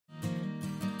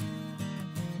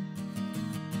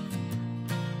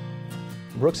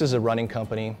Brooks is a running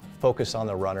company focused on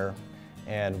the runner,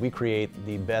 and we create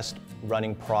the best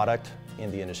running product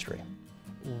in the industry.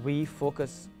 We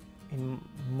focus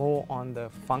more on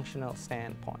the functional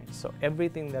standpoint. So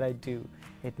everything that I do,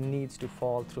 it needs to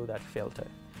fall through that filter.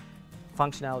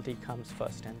 Functionality comes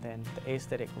first, and then the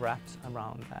aesthetic wraps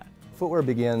around that. Footwear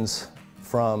begins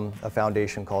from a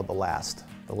foundation called the last.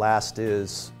 The last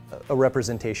is a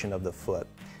representation of the foot.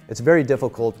 It's very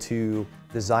difficult to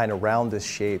design around this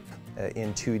shape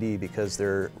in 2D because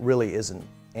there really isn't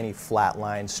any flat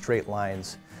lines, straight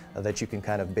lines that you can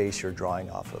kind of base your drawing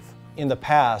off of. In the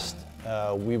past,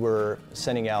 we were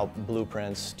sending out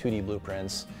blueprints, 2D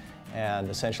blueprints, and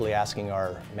essentially asking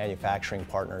our manufacturing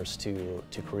partners to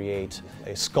create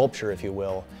a sculpture, if you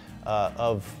will,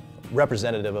 of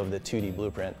representative of the 2D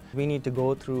blueprint. We need to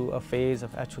go through a phase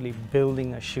of actually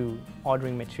building a shoe,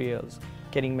 ordering materials,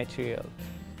 getting material,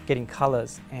 getting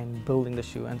colors, and building the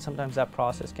shoe. And sometimes that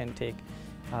process can take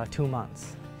 2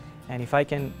 months. And if I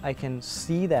can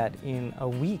see that in a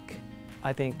week,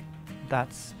 I think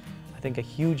that's a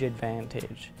huge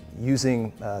advantage.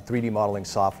 Using 3D modeling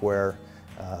software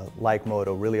like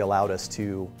Modo really allowed us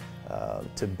to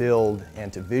build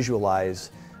and to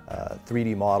visualize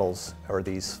 3D models, or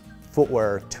these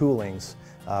footwear toolings,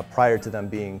 prior to them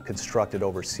being constructed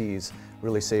overseas.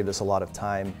 Really saved us a lot of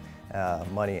time,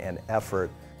 money, and effort.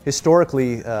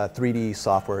 Historically, 3D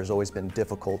software has always been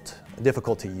difficult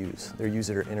to use. Their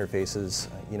user interfaces,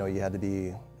 you had to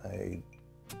be a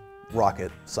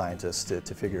rocket scientist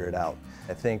to figure it out.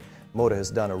 I think Modo has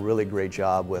done a really great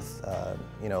job with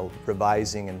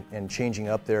revising and changing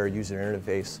up their user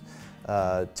interface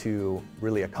to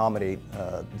really accommodate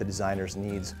the designer's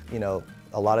needs.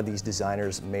 A lot of these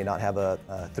designers may not have a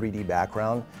 3D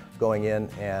background. Going in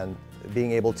and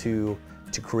being able to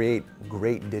create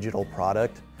great digital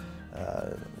product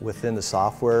within the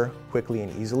software quickly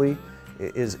and easily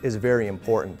is very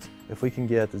important. If we can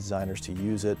get the designers to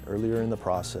use it earlier in the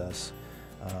process,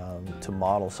 to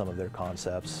model some of their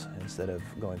concepts instead of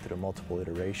going through multiple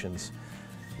iterations,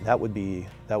 that would be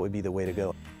the way to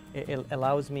go. It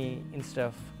allows me, instead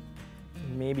of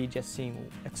maybe just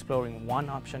exploring one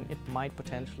option, it might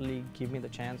potentially give me the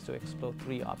chance to explore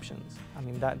 3 options. I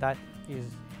mean, that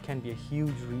can be a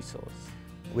huge resource.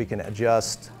 We can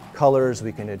adjust colors,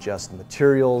 we can adjust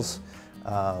materials,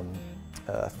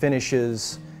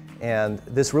 finishes, and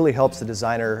this really helps the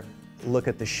designer look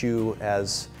at the shoe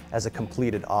as a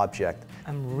completed object.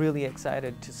 I'm really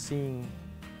excited to seeing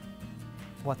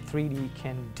what 3D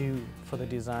can do for the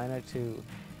designer to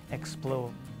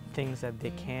explore things that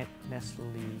they can't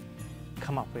necessarily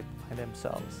come up with by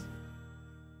themselves.